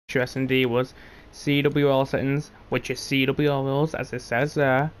S&D was CWL settings, which is CWL rules as it says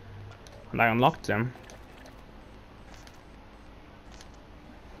there, and I unlocked them.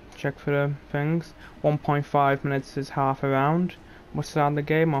 Check for the things. 1.5 minutes is half a round. Must start the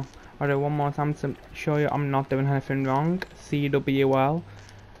game off. I'll do one more time to show you I'm not doing anything wrong. CWL.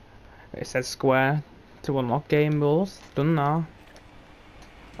 It says square to unlock game rules. Done now.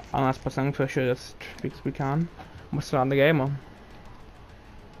 And let's put something for sure just because we can. Must start the game on.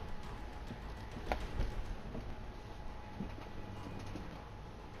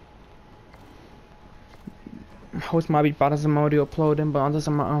 Host might be bad as I'm already uploading, but it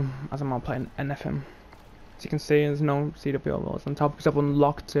doesn't matter as I'm not playing anything. As you can see, there's no CWL rules on top because I've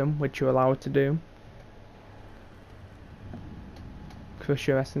unlocked them, which you're allowed to do. Crush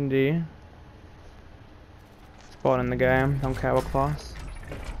your S&D. Spawn in the game, don't care what class.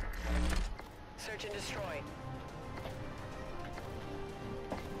 Search and destroy.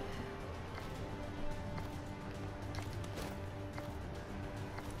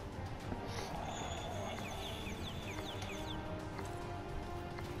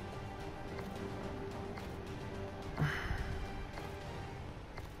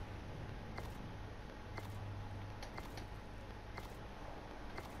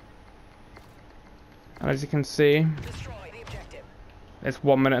 And as you can see, it's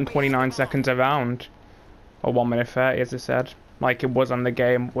 1 minute and 29 seconds a round. Or 1 minute 30 as I said. Like it was on the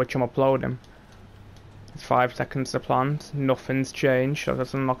game which I'm uploading. It's 5 seconds to plant. Nothing's changed, so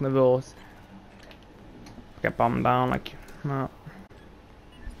that's unlocking the rules. Get bombed down like that.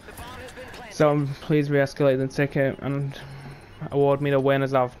 So please re-escalate the ticket and award me the win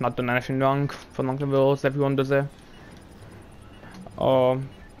as I've not done anything wrong for unlocking the rules. Everyone does it. Or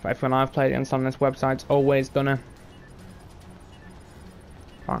everyone I've played against on this website's always done it.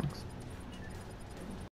 Thanks.